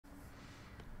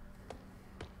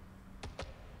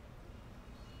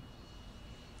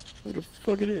Where the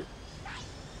fuck it is?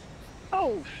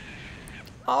 Oh!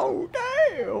 Oh,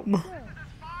 damn! As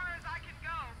far as I can go.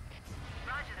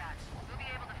 Roger that. We'll be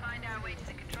able to find our way to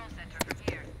the control center from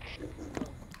here.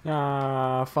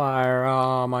 Ah, fire.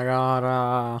 Oh my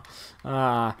god.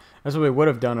 That's what we would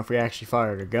have done if we actually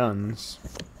fired our guns.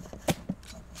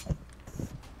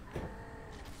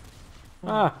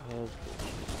 Ah!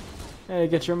 Hey,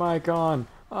 get your mic on.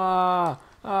 Ah!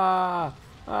 Ah!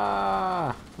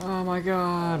 Ah! Oh my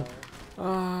god.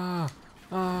 Ah!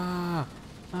 Ah!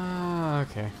 Ah!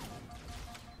 Okay.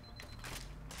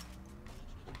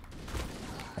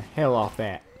 The hell off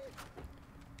that.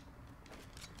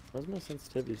 Why's my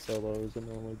sensitivity so low? Is it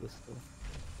normally this low?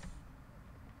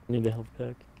 I need a health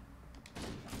pack.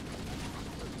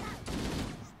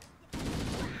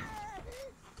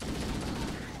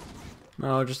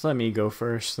 No, just let me go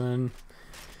first then.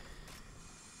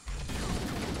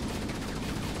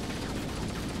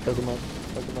 Fuck him up.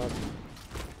 Fuck him up.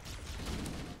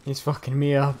 He's fucking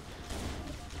me up.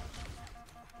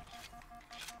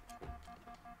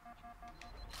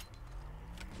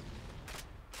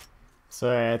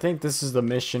 So I think this is the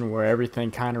mission where everything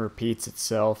kind of repeats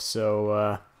itself,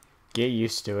 so get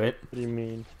used to it. What do you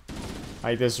mean?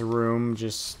 Like this room,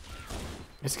 just...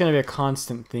 It's gonna be a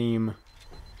constant theme.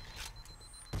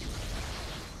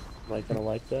 Am I gonna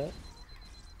like that?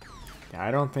 I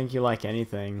don't think you like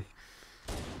anything.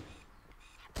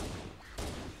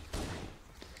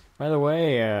 By the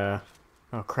way,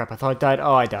 oh crap, I thought I died.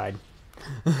 Oh, I died.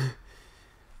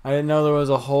 I didn't know there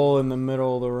was a hole in the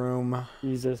middle of the room.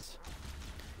 Jesus.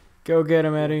 Go get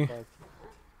him, Eddie.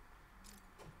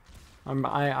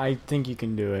 I think you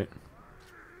can do it.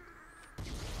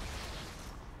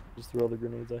 Just threw all the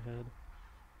grenades I had.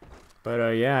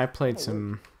 But yeah, I played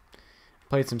some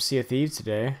Sea of Thieves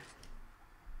today.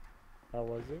 How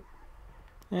was it?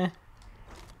 Eh.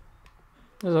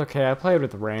 It was okay. I played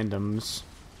with randoms.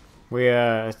 We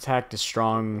attacked a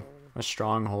stronghold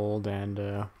and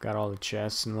got all the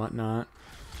chests and whatnot.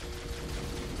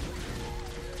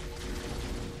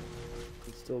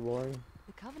 It's still boring.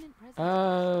 The Covenant presence is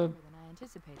stronger than I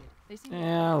anticipated. They seem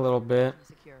Yeah, a little bit.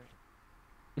 secured.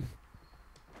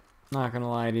 Not gonna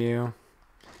lie to you.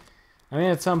 I mean,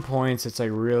 at some points it's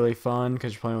like really fun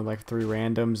because you're playing with like 3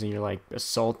 randoms and you're like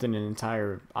assaulting an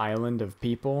entire island of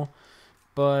people.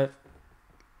 But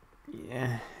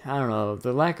yeah, I don't know.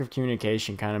 The lack of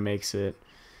communication kind of makes it.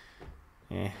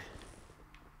 Eh.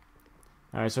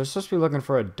 All right, so we're supposed to be looking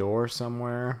for a door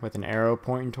somewhere with an arrow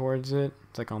pointing towards it.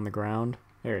 It's like on the ground.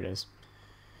 There it is.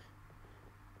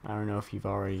 I don't know if you've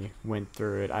already went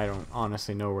through it. I don't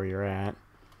honestly know where you're at.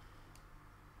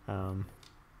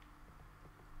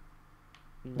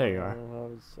 There you are.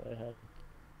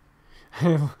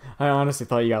 I honestly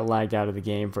thought you got lagged out of the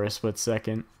game for a split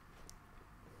second.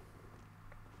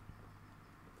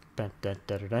 What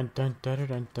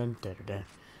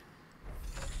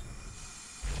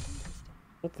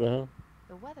the hell?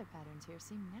 The weather patterns here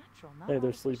seem natural, not Hey, they're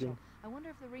artificial. sleeping. I wonder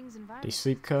if the ring's environment They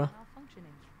sleep, is Ka?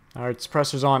 malfunctioning. Alright,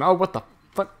 suppressor's on. Oh, what the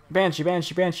fuck? Banshee,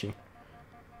 Banshee, Banshee. This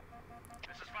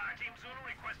is Fire Team Zulu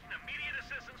requesting immediate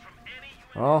assistance from any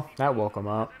unit. Oh, that woke him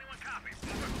up. Anyone copy? I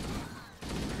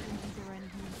didn't think there were any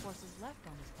human forces left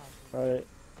on this planet. Alright.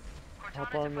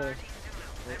 Hop on the...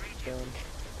 down.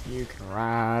 You can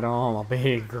ride on a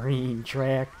big green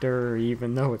tractor,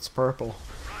 even though it's purple.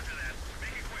 Roger that.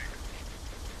 Make it quick.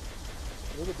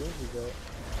 Where the banshees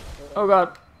at? Oh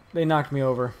god, they knocked me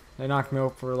over. They knocked me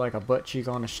over like a butt cheek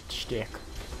on a stick.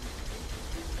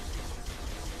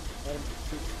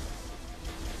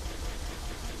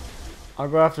 I'll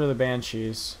go after the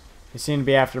banshees. They seem to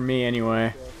be after me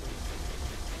anyway.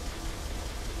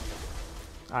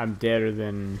 I'm deader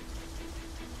than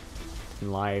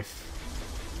life.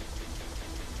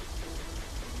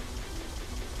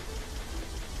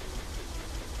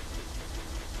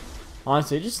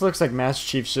 Honestly, it just looks like Master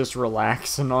Chief's just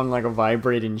relaxing on like a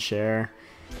vibrating chair.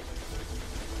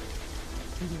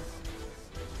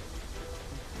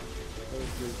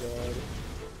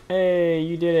 Hey,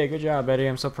 you did it. Good job, Eddie.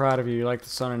 I'm so proud of you. You're like the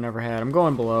son I never had. I'm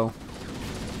going below.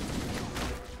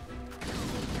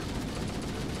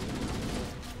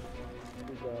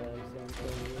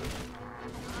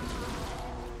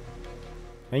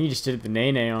 I think you just did the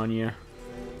nay-nay on you.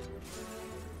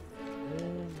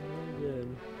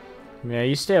 Yeah,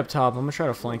 you stay up top. I'm gonna try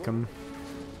to flank him.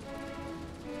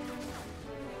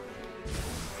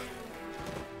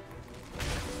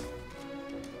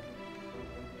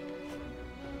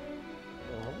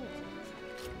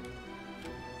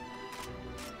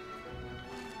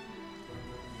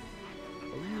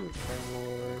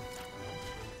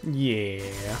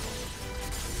 Yeah.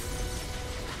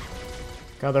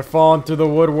 God, they're falling through the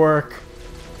woodwork.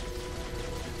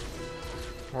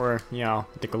 Or, you know,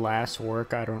 the glass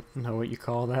work. I don't know what you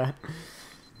call that.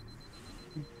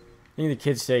 I think the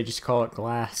kids today just call it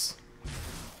glass.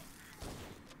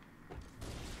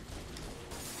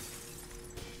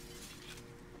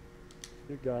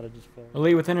 You gotta just fall.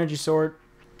 Elite with energy sword.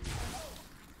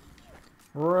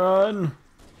 Run!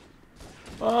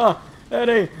 Ah!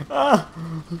 Eddie! Ah!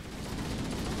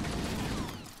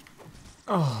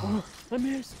 Oh. I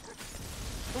missed.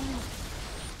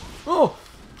 Oh!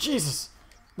 Jesus!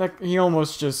 That, he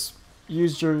almost just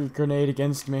used your grenade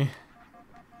against me.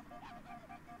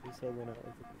 At least I went out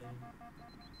with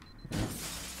the thing.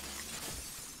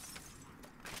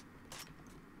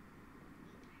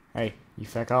 Hey, you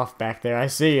feck off back there. I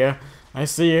see ya. I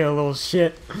see you, little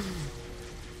shit.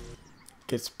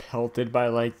 Gets pelted by,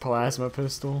 like, plasma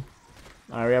pistol.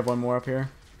 Alright, we have one more up here.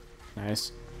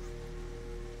 Nice.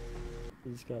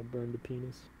 He just got burned to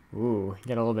penis. Ooh, you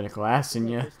got a little bit of glass in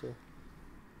ya. Pistol.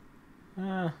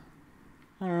 I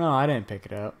don't know. I didn't pick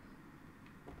it up.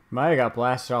 Might have got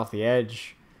blasted off the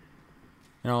edge.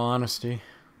 In all honesty.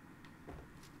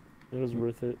 It was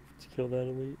worth it to kill that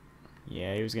elite.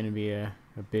 Yeah, he was gonna be a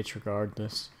bitch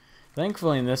regardless.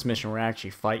 Thankfully in this mission we're actually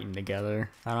fighting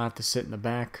together. I don't have to sit in the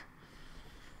back.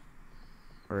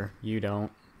 Or you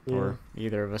don't. Yeah. Or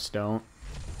either of us don't.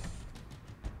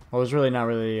 Well, there's really not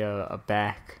really a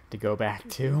back to go back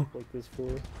to. Like this for.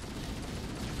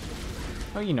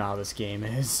 Oh, you know how this game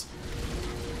is.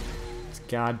 It's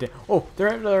goddamn. Oh, they're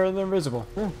invisible.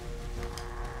 Oh.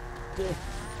 Yeah.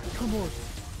 Come on.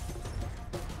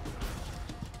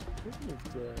 Isn't it,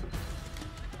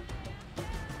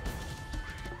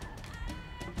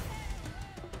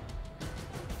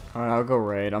 Alright, I'll go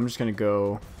right. I'm just gonna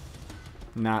go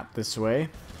not this way.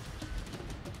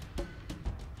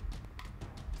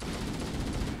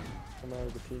 I'm out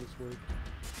of the penis work.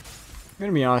 I'm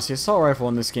gonna be honest, the assault rifle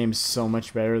in this game is so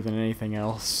much better than anything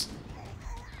else.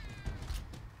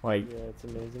 Like, Yeah, it's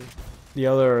amazing. the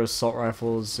other assault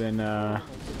rifles in,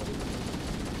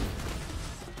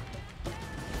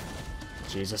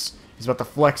 Jesus. He's about to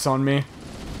flex on me.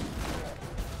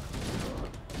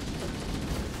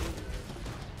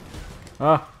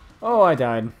 Ah. Oh, I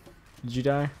died. Did you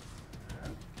die?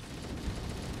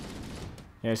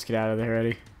 Yeah, just get out of there,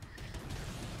 Eddie.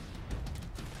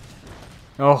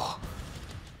 Oh.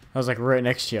 I was like right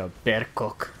next to you, bear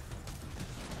cook.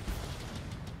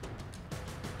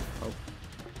 Oh.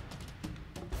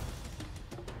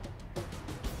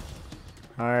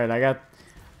 Alright, I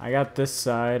got this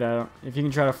side. If you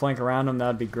can try to flank around him,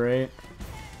 that'd be great.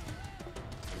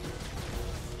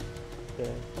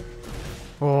 Okay.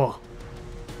 Oh.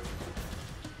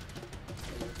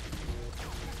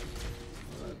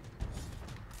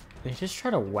 They just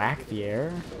try to whack the air?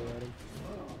 Go at him.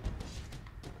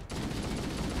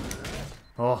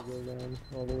 Oh. Go around,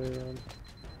 all the way around.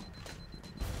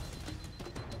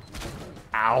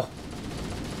 Ow.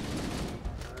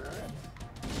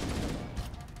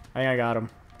 I think I got him.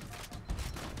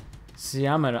 See,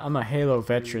 I'm a Halo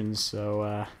veteran,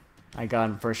 so I got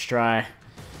him first try.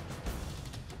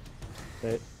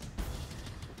 Okay.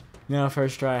 No,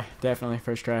 first try. Definitely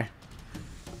first try.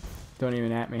 Don't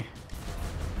even at me.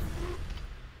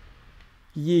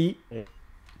 Yeet. Yeah.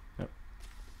 Yep.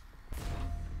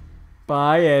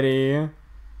 Bye, Eddie.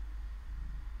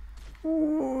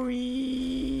 Wee.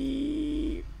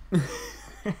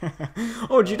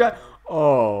 Oh, did you die?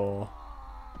 Oh.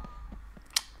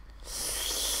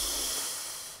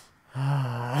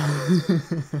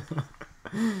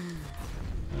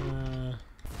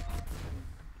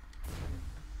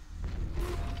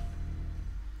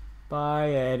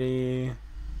 Bye, Eddie.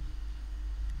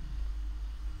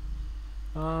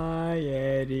 Bye,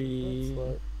 Eddie.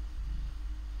 That's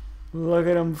Look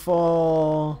at him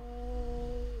fall.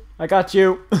 I got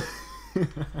you.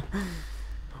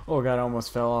 Oh god, I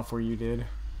almost fell off where you did.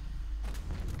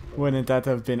 Wouldn't that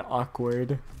have been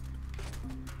awkward?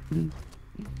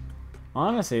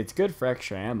 Honestly, it's good for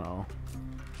extra ammo.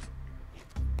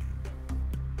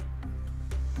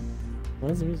 Why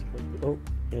is the music like that? Oh,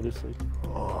 yeah, they're sleeping.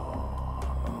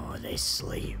 Oh, they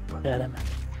sleep. Get him.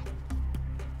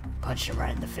 Punch him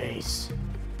right in the face.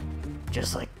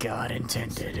 Just like God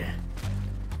intended.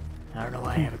 I don't know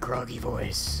why I have a groggy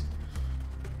voice.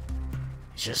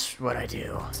 It's just what I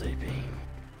do. Sleeping.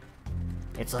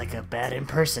 It's like a bad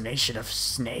impersonation of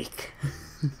Snake.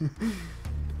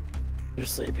 They're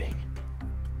sleeping.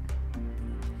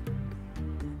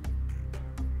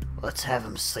 Let's have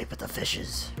him sleep with the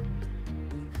fishes.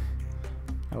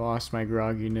 I lost my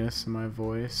grogginess in my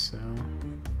voice,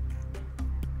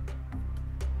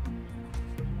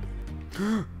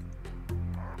 so...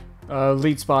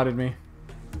 Elite spotted me.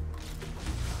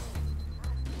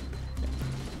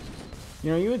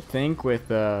 You know, you would think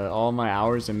with all my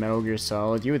hours in Metal Gear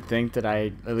Solid, you would think that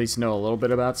I at least know a little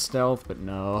bit about stealth, but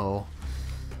no.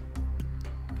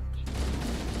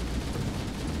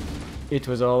 It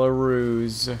was all a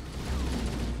ruse.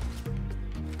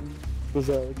 Was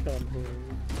that a combo?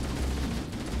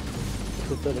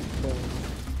 Pathetic clone.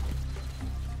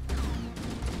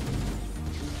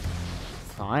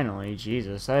 Finally,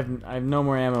 Jesus. I have no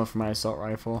more ammo for my assault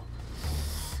rifle.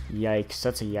 Yikes,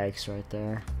 that's a yikes right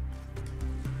there.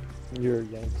 You're a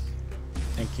Yanks.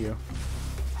 Thank you.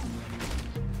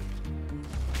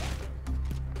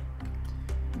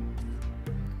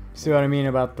 See what I mean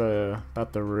about the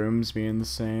rooms being the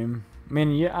same? I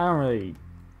mean, yeah, I don't really.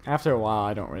 After a while,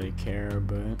 I don't really care,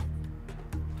 but.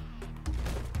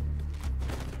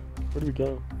 Where do we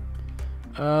go?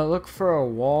 Look for a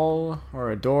wall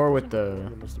or a door with the.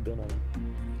 It must have been on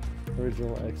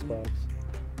original Xbox.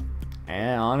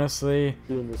 Eh, honestly.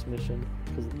 Doing this mission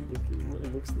because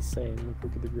it looks the same.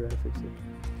 Look at the graphics.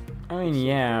 I mean,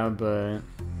 yeah, but.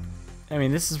 I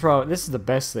mean, this is the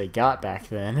best they got back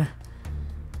then.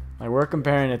 Like, we're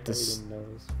comparing it to.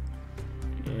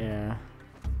 Yeah.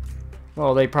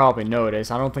 Well, they probably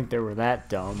noticed. I don't think they were that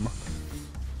dumb.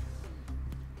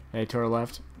 Hey, to our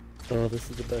left. Oh, this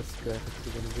is the best graphics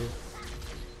you're gonna do.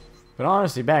 But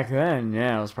honestly, back then,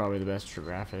 yeah, it was probably the best for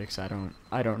graphics. I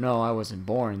don't know. I wasn't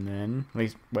born then. At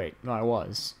least, wait, no, I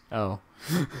was. Oh.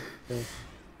 Okay.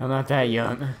 I'm not that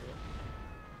young.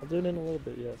 I'll do it in a little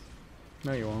bit, yes.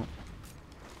 No, you won't.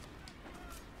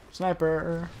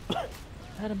 Sniper.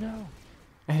 Let him know.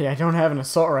 Hey, I don't have an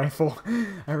assault rifle.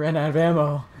 I ran out of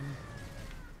ammo.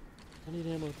 I need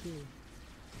ammo too.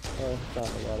 Oh, not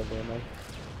a lot of ammo.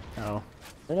 Oh.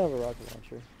 I don't have a rocket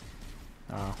launcher.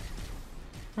 Oh.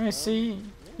 I see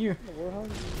you. The Warhog?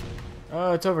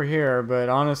 Oh, it's over here, but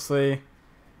honestly,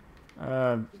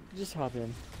 Just hop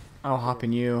in. I'll hop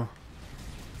in you.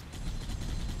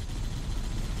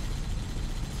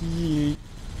 Yeet.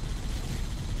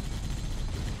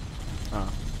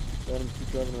 Oh. Let him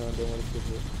keep driving around, don't let us get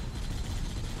hit.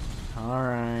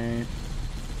 Alright.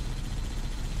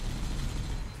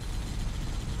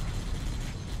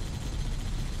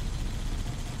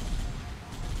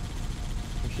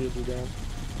 Your shields are down.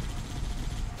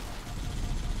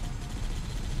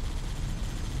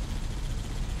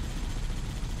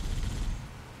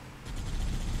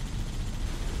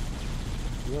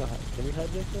 Can we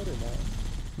hijack that or not?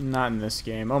 Not in this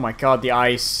game. Oh my god, the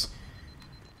ice.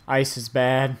 Ice is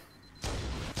bad.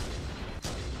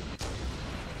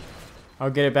 I'll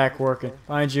get it back working.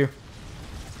 Find you.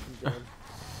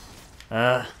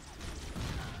 Oh,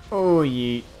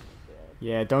 yeet.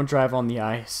 Yeah, don't drive on the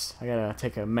ice. I gotta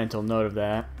take a mental note of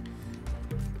that.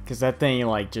 Because that thing,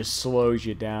 like, just slows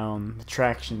you down. The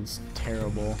traction's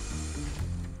terrible.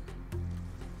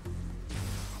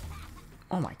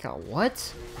 Oh my god,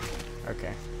 what?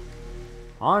 Okay.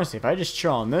 Honestly, if I just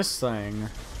chill on this thing...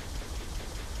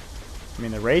 I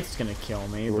mean, the Wraith's gonna kill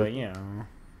me, but, you know...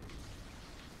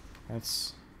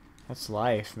 That's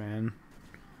life, man.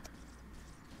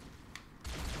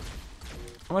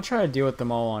 I'm gonna try to deal with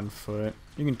them all on foot.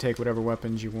 You can take whatever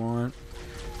weapons you want.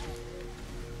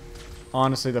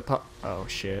 Honestly, oh,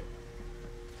 shit.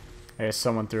 I guess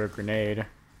someone threw a grenade.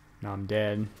 Now I'm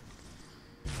dead.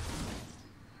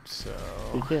 So...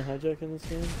 You can't hijack in this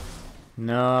game?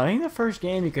 No, I think the first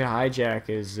game you could hijack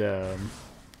is the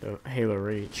Halo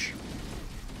Reach.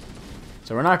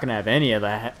 So we're not gonna have any of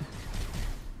that.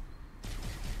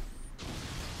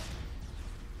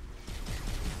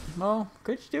 Well,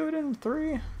 could you do it in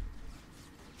 3? I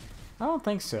don't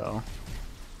think so.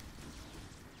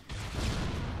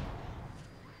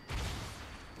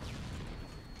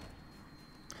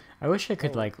 I wish I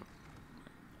could like...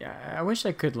 Yeah, I wish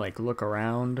I could like look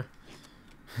around.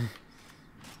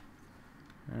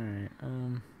 Alright,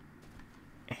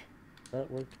 That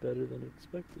worked better than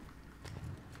expected.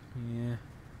 yeah.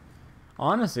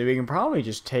 Honestly, we can probably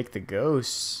just take the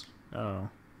ghosts. Oh.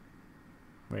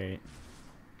 Wait.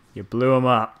 You blew them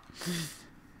up.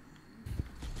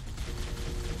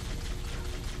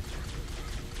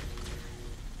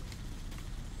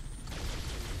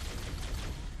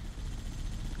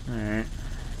 Alright.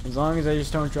 As long as I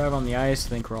just don't drive on the ice, I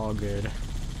think we're all good.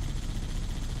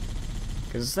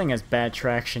 Because this thing has bad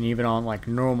traction even on, like,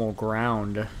 normal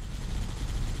ground.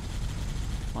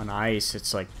 On ice,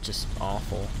 it's, like, just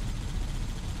awful.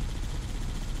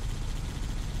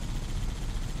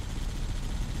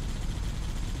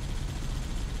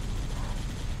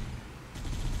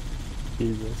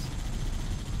 Jesus.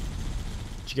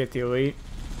 Did you get the elite?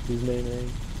 He's nay.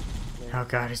 Oh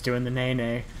god, he's doing the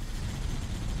nay-nay.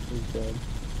 He's dead.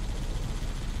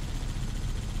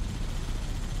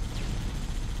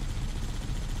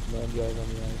 No drive on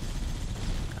the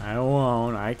ice. I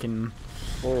won't. I can.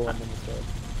 Or one on the side.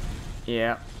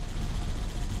 Yeah.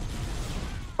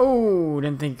 Oh,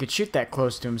 didn't think he could shoot that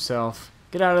close to himself.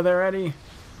 Get out of there, Eddie.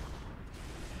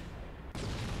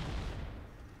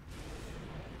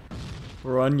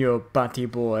 Run, you batty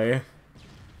boy,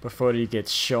 before he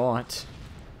gets shot.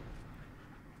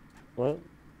 What?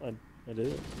 I did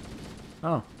it.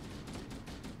 Oh.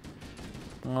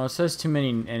 Well, it says too many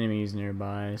enemies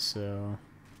nearby, so...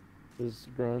 There's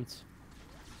grunts.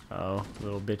 Oh,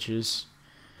 little bitches.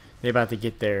 They about to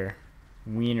get their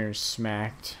wieners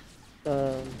smacked.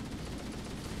 Um...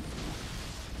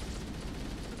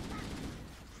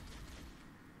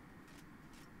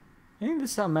 I think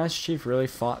this is how Master Chief really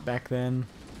fought back then.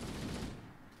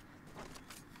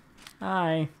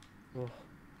 Hi. Oh,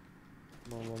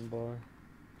 I'm on one bar.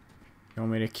 You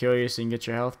want me to kill you so you can get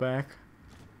your health back?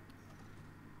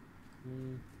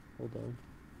 Hold on.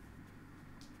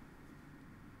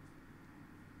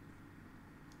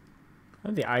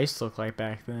 What did the ice look like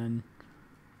back then?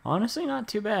 Honestly, not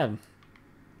too bad.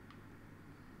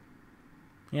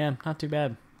 Yeah, not too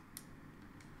bad.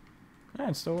 Yeah,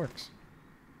 it still works.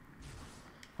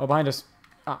 Oh, behind us.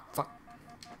 Ah, fuck.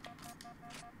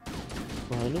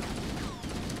 Behind us?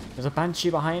 There's a banshee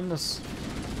behind us.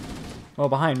 Well,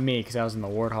 behind me, because I was in the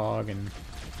warthog, and...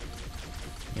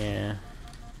 Yeah.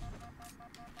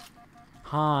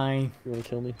 Hi. You wanna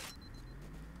kill me?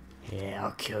 Yeah,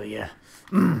 I'll kill you.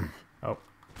 Oh.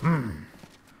 You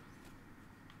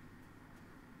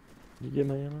get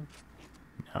my ammo?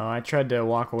 No, I tried to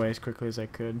walk away as quickly as I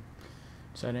could,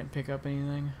 so I didn't pick up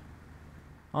anything.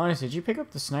 Honestly, did you pick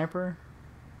up the sniper?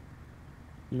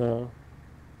 No.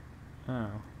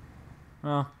 Oh.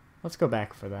 Well, let's go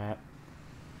back for that.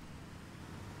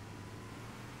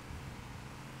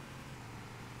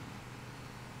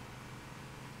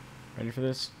 Ready for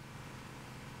this?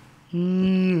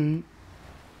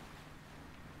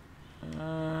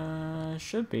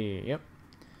 Should be. Yep.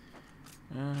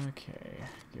 Okay.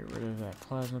 Get rid of that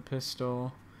plasma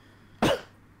pistol.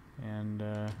 And,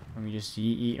 let me just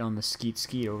yeet on the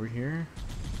skeet over here.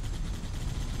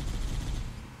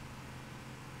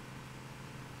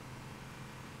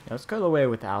 Yeah, let's go the way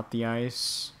without the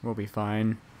ice. We'll be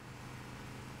fine.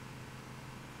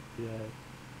 Yeah.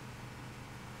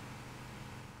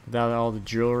 Without all the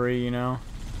jewelry, you know?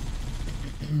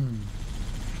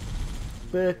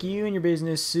 Fuck you and your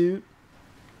business suit.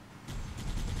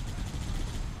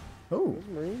 Oh. Those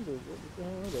Marines are, what the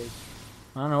hell are those?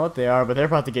 I don't know what they are, but they're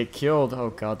about to get killed. Oh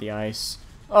god, the ice.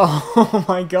 Oh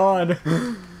my god.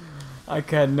 I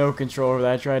had no control over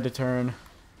that. I tried to turn.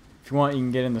 If you want, you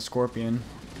can get in the scorpion.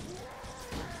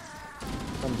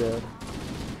 I'm dead.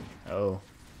 Oh.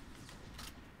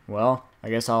 Well, I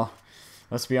guess I'll...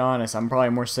 Let's be honest, I'm probably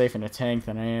more safe in a tank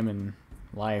than I am in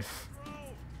life.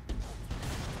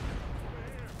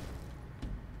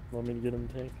 Want me to get him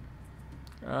a tank?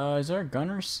 Is there a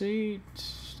gunner seat?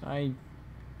 I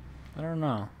don't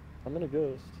know. I'm in a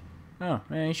ghost. Oh,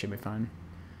 yeah, he should be fine.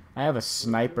 I have a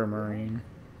sniper marine.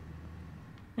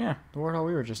 Yeah, the warthog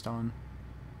we were just on.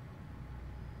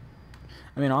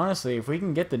 I mean, honestly, if we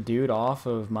can get the dude off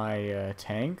of my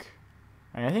tank,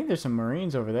 I think there's some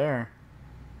marines over there.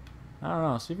 I don't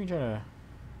know. See if you can try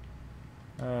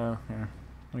to. Here.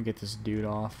 Let me get this dude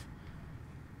off.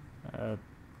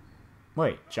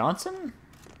 Wait, Johnson? What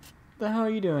the hell are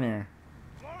you doing here?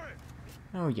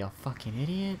 Oh, you fucking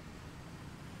idiot.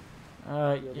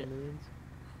 Yeah, Marines?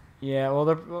 yeah. Well,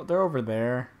 they're over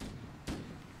there.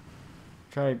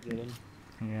 Try. Get him.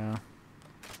 Yeah.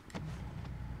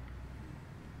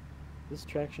 This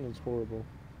traction is horrible.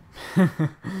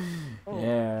 Oh,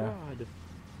 Yeah. God.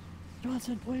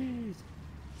 Johnson, please.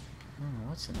 Oh,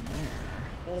 what's in there?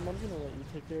 Adam, I'm gonna let you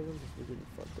take care of them because we're getting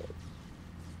fucked up.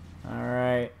 All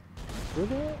right. Where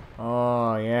they at?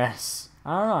 Oh yes.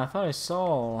 I don't know. I thought I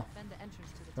saw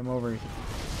them over here.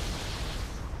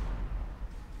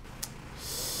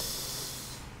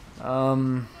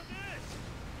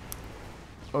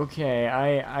 Okay.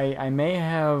 I may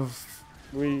have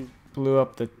blew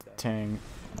up the tank.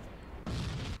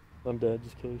 I'm dead.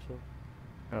 Just kill yourself.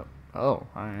 Oh,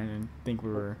 I didn't think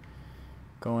we were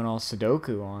going all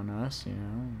Sudoku on us, you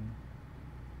know.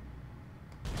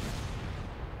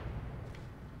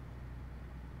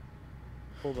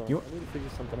 Hold on. I need to figure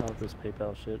something out with this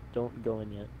PayPal shit. Don't go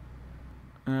in yet.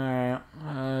 Alright.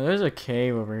 There's a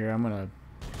cave over here. I'm gonna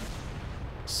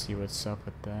see what's up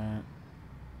with that.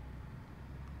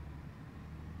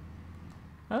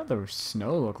 How did the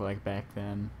snow look like back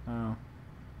then? Oh.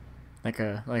 Like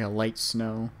a light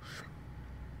snow.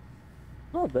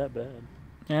 Not that bad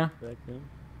Yeah, back then.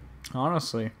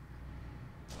 honestly.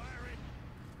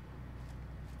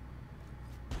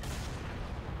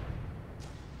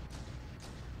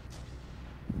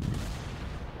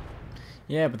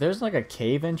 Yeah, but there's like a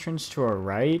cave entrance to our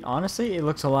right. Honestly, it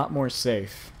looks a lot more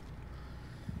safe.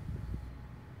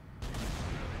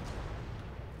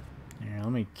 Here,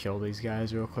 let me kill these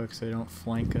guys real quick so they don't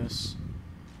flank us.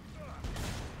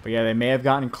 But yeah, they may have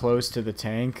gotten close to the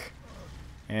tank,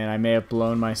 and I may have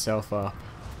blown myself up.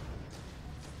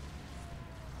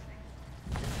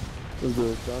 Was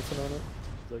the Johnson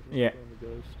on it? Yeah. On the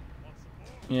Ghost.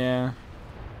 Yeah.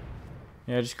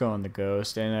 Yeah, just go on the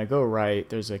Ghost, and go right.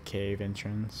 There's a cave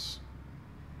entrance.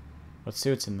 Let's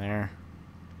see what's in there.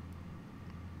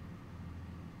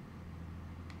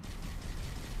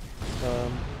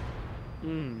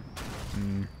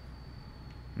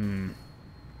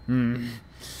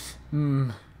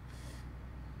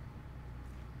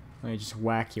 Let me just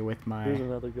whack you with my... There's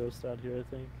another Ghost out here, I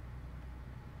think.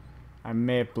 I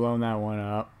may have blown that one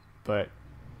up, but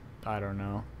I don't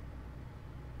know.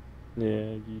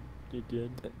 Yeah, you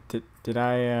did. Did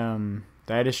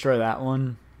I destroy that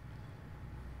one?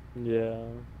 Yeah.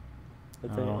 I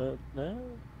think, Oh. no.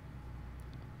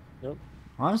 Nope.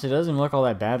 Honestly, it doesn't look all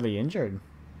that badly injured.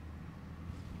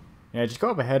 Yeah, just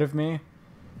go up ahead of me.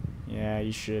 Yeah,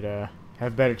 you should have a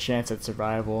better chance at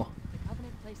survival. The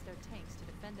Covenant placed their tanks to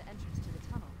defend the entrance to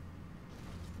the tunnel.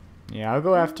 Yeah, I'll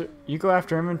go after... You go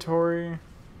after inventory.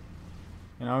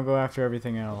 And I'll go after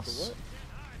everything else.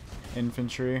 What?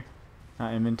 Infantry.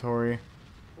 Not inventory.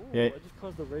 Ooh, Yeah. I just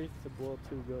caused the Wraith to blow up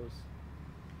 2 Ghosts.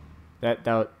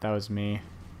 That was me.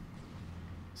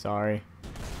 Sorry.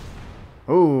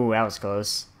 Ooh, that was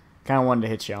close. Kind of wanted to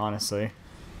hit you, honestly.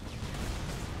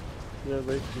 Yeah,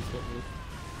 Wraith just hit me.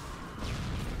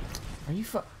 Are you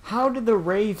How did the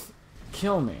Wraith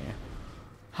kill me?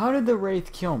 How did the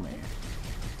Wraith kill me?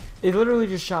 It literally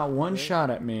just shot one shot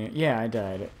at me. Yeah, I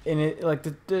died. And it, like,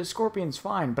 the Scorpion's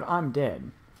fine, but I'm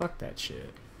dead. Fuck that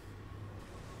shit.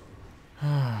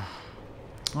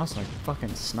 That's like a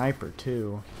fucking sniper,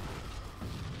 too.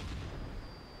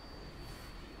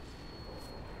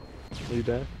 Are you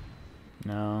back?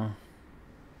 No.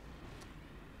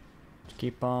 Just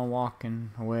keep on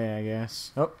walking away, I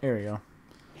guess. Oh, here we go.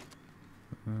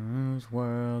 Whose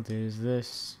world is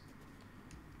this?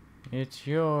 It's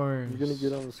yours. You're gonna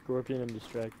get on the Scorpion and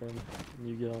distract them, and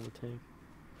you get on the tank.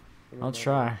 And I'll then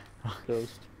try.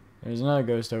 Ghost. There's another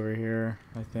ghost over here,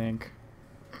 I think.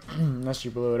 Unless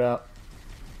you blew it up.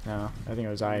 No, I think it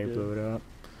was I who blew it up.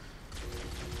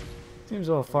 Seems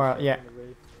a little far out. Yeah.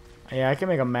 Yeah, I can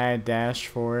make a mad dash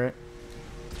for it.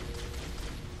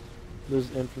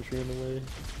 There's infantry in the way.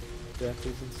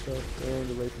 Jackals and stuff. And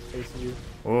the Wraith is facing you.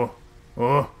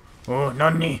 Oh,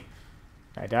 nani?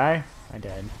 I die? I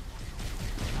died.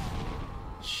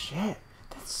 Shit.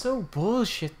 That's so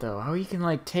bullshit, though. How you can,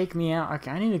 like, take me out.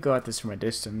 Okay, I need to go at this from a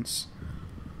distance.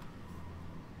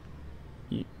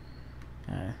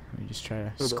 Let me just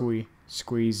try to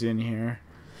squeeze in here.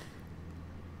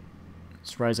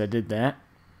 Surprised I did that.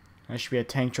 I should be a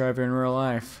tank driver in real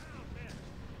life.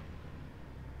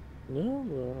 No,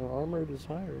 the armored is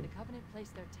higher. The Covenant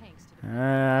placed their tanks to defend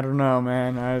I don't know,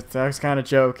 man. I was kind of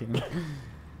joking.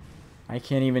 I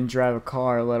can't even drive a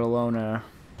car, let alone a...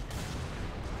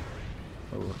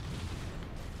 Oh.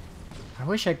 I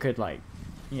wish I could, like,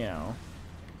 you know,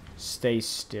 stay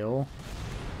still.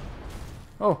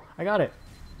 Oh, I got it.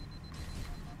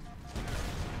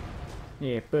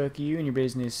 Yeah, fuck you and your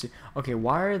business. Okay,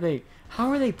 why are they... How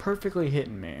are they perfectly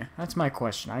hitting me? That's my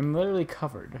question. I'm literally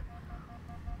covered.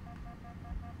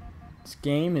 This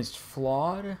game is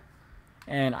flawed,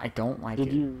 and I don't like it.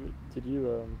 Did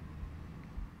you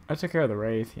I took care of the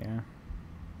Wraith, yeah.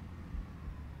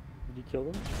 did you kill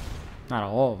them? Not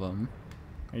all of them.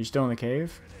 Are you still in the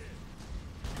cave?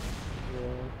 Yeah.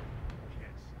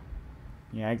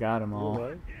 Yeah, I got them You all.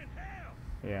 alive?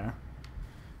 Yeah.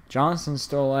 Johnson's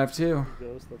still alive, too. The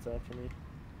Ghost that's after me.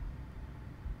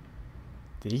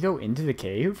 Did he go into the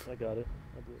cave? I got it.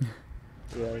 I did.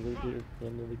 Yeah, I did the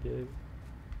end of the cave.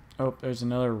 Oh, there's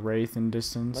another Wraith in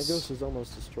distance. My Ghost is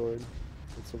almost destroyed.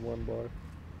 It's a 1 bar.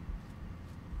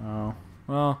 Oh.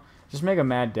 Well, just make a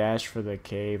mad dash for the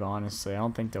cave, honestly. I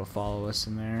don't think they'll follow us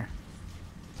in there.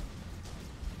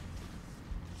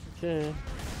 Okay.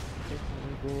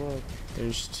 Go up.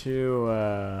 There's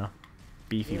 2,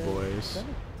 beefy Yeah, boys. gotta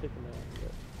take them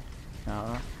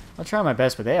out, No, I'll try my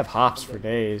best, but they have hops for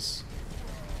days.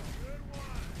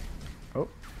 Oh.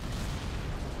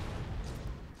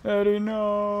 Eddie,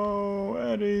 no!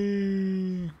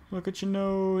 Eddie! Look at your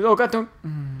nose. Oh, God, don't...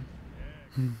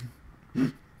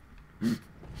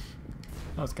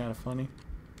 That was kind of funny.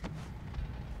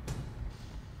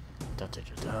 Da, da,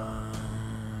 da, da.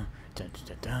 Da, da,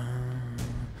 da, da.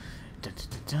 Da,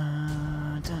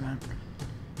 da, da, da.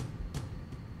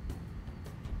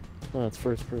 Oh, it's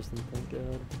first person, thank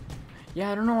God.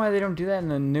 Yeah, I don't know why they don't do that in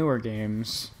the newer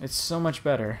games. It's so much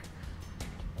better.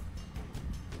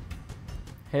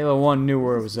 Halo 1 knew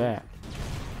where it was at.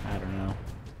 I don't know.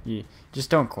 You just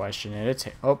don't question it. It's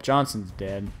oh, Johnson's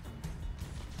dead.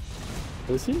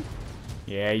 Is he?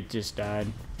 Yeah, he just died.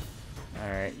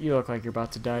 Alright, you look like you're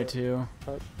about to die too.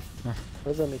 How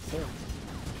does that make sense?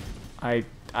 I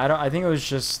think it was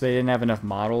just they didn't have enough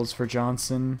models for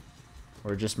Johnson.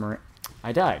 Or just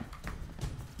I died.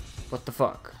 What the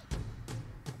fuck?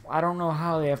 I don't know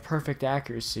how they have perfect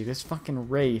accuracy. This fucking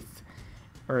Wraith,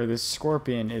 or this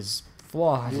Scorpion, is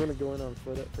flawed. You want to go in on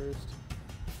foot at first?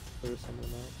 Or someone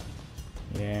else?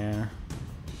 Yeah.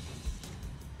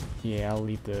 Yeah, I'll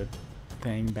leave the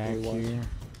thing back here.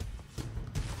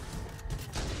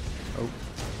 Oh.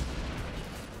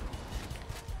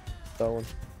 That one.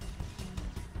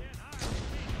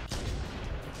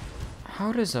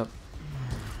 How does a...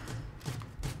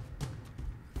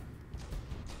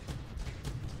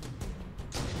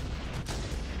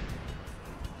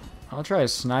 I'll try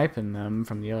sniping them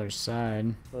from the other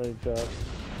side. I got.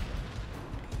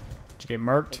 Did you get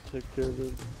murked? I took care of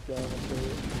the guy on the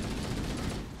turret.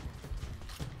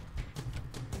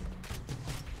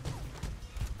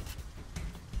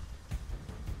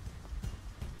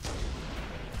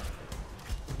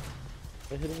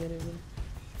 Am I hitting any of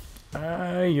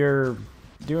them? You're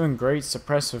doing great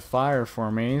suppressive fire for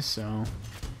me, so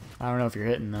I don't know if you're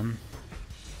hitting them.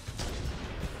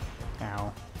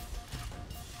 Ow.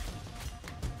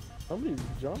 Somebody,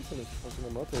 Johnson is fucking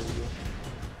them up over here.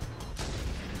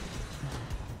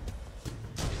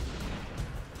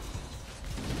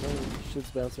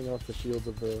 Shit's bouncing off the shields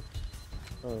of the,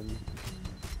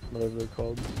 whatever they're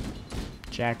called.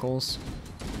 Jackals.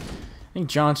 I think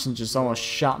Johnson just almost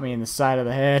shot me in the side of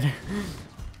the head.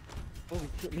 Oh,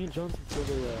 me and Johnson killed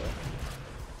a,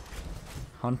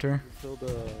 Hunter? killed,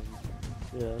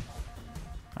 yeah.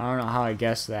 I don't know how I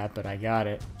guessed that, but I got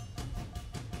it.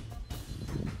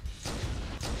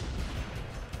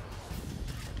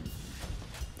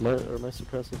 Are my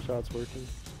suppressive shots working?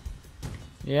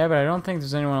 Yeah, but I don't think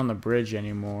there's anyone on the bridge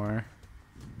anymore.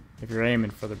 If you're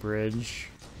aiming for the bridge.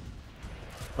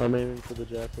 I'm aiming for the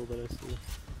jackal that I see.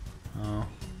 Oh.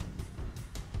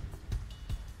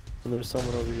 And there's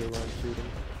someone over here where I'm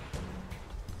shooting.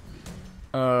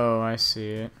 Oh, I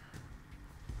see it.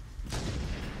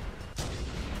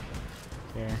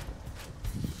 Okay.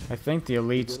 I think the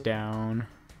elite's down.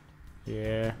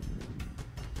 Yeah.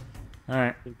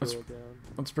 Alright,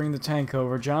 let's bring the tank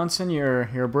over. Johnson, you're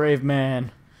a brave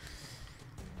man.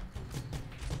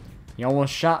 He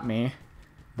almost shot me,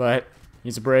 but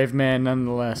he's a brave man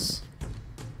nonetheless.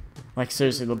 Like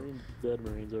seriously, dead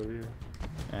Marines over here.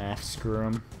 Ah, screw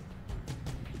them.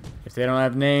 If they don't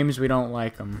have names, we don't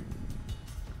like them.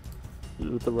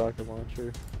 With the rocket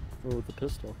launcher, or with the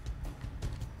pistol.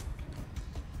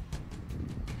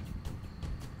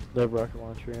 They have rocket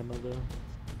launcher ammo though.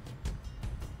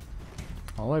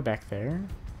 All the way back there?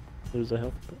 There's a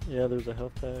health. Yeah, there's a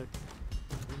health pack.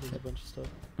 There's a bunch of stuff.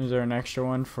 Is there an extra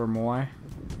one for Moai?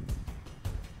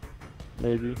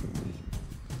 Maybe.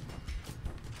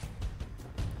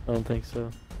 I don't think so.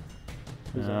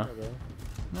 There's ammo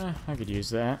though. I could use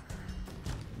that.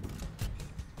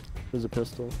 There's a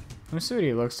pistol. Let me see what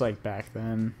he looks like back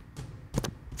then.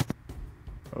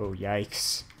 Oh,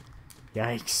 yikes.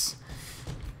 Yikes.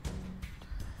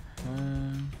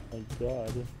 My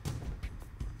God.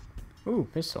 Ooh,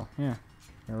 pistol. Yeah.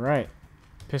 You're right.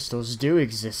 Pistols do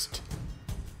exist.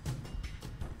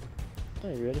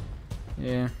 Hey, you ready?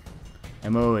 Yeah.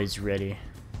 I'm always ready.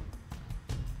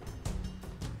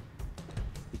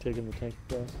 You taking the tank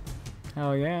across?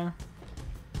 Hell yeah.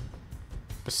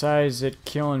 Besides it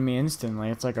killing me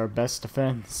instantly, it's like our best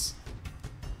defense.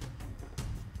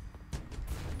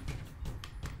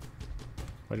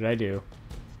 What did I do?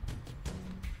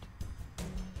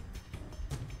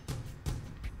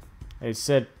 It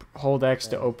said hold X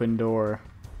to open door.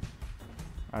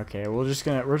 Okay, we're just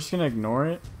gonna ignore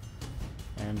it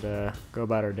and go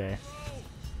about our day.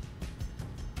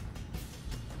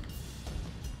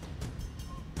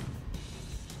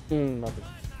 Nothing.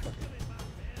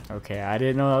 Okay, I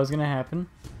didn't know that was gonna happen.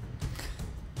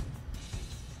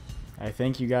 I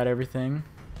think you got everything.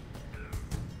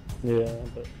 Yeah,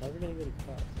 but how are we gonna get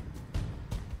across?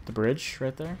 The bridge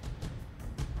right there.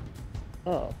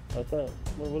 Oh, I thought.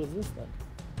 Well, what is this then?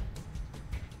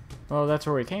 Well, that's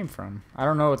where we came from. I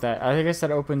don't know what that... I guess that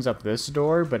opens up this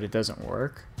door, but it doesn't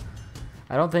work.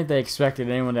 I don't think they expected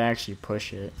anyone to actually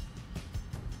push it.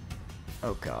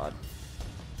 Oh god.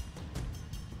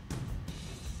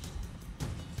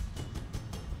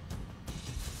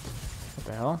 What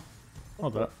the hell?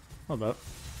 Hold up. Hold up.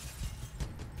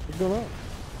 What's going on?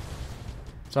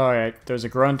 Sorry, there's a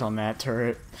grunt on that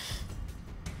turret.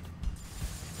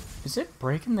 Is it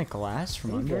breaking the glass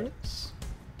from under us?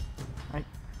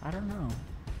 I don't know.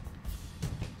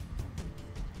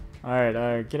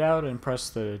 Alright, get out and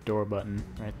press the door button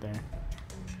right there.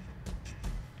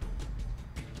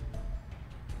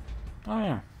 Oh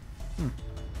yeah.